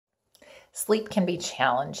Sleep can be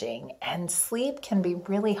challenging, and sleep can be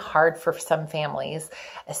really hard for some families,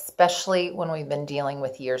 especially when we've been dealing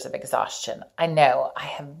with years of exhaustion. I know I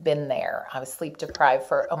have been there. I was sleep deprived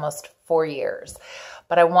for almost 4 years,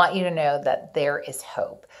 but I want you to know that there is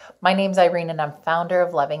hope. My name's Irene, and I'm founder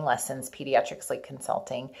of Loving Lessons Pediatric Sleep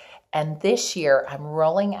Consulting. And this year, I'm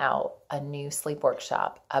rolling out a new sleep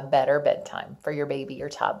workshop, A Better Bedtime for your baby or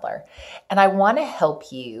toddler. And I want to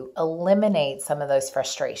help you eliminate some of those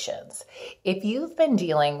frustrations. If you've been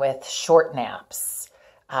dealing with short naps,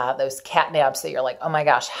 those cat naps that you're like, oh my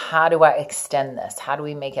gosh, how do I extend this? How do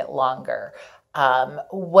we make it longer?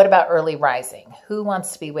 What about early rising? Who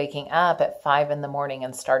wants to be waking up at 5 in the morning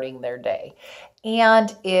and starting their day?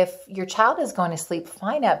 And if your child is going to sleep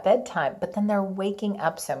fine at bedtime, but then they're waking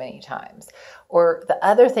up so many times. Or the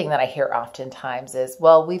other thing that I hear oftentimes is,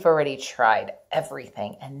 well, we've already tried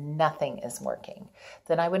everything and nothing is working.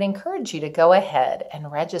 Then I would encourage you to go ahead and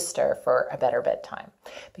register for A Better Bedtime.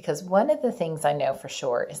 Because one of the things I know for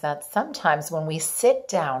sure is that sometimes when we sit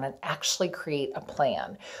down and actually create a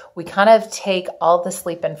plan, we kind of take all the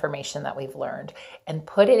sleep information that we've learned and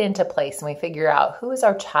put it into place, and we figure out who is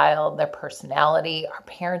our child, their personality, our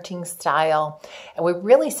parenting style, and we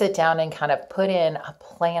really sit down and kind of put in a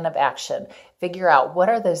plan of action, figure out what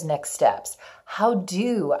are those next steps. How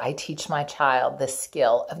do I teach my child the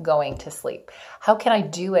skill of going to sleep? How can I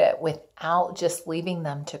do it without just leaving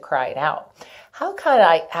them to cry it out? How can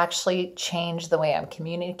I actually change the way I'm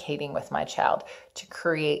communicating with my child to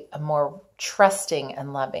create a more trusting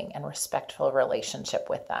and loving and respectful relationship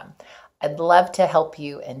with them? I'd love to help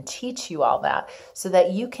you and teach you all that so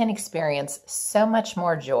that you can experience so much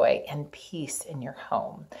more joy and peace in your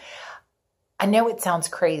home. I know it sounds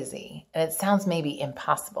crazy and it sounds maybe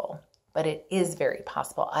impossible, but it is very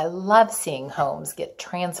possible. I love seeing homes get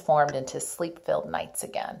transformed into sleep-filled nights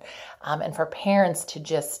again, and for parents to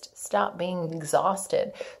just stop being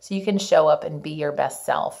exhausted so you can show up and be your best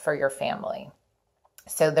self for your family.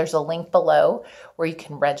 So there's a link below where you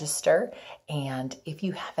can register, and if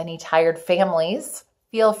you have any tired families,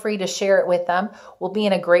 feel free to share it with them. We'll be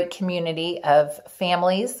in a great community of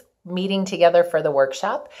families meeting together for the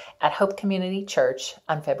workshop at Hope Community Church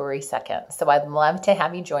on February 2nd. So I'd love to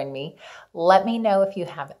have you join me. Let me know if you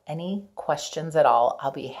have any questions at all.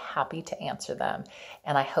 I'll be happy to answer them.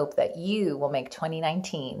 And I hope that you will make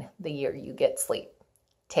 2019 the year you get sleep.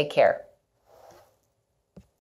 Take care.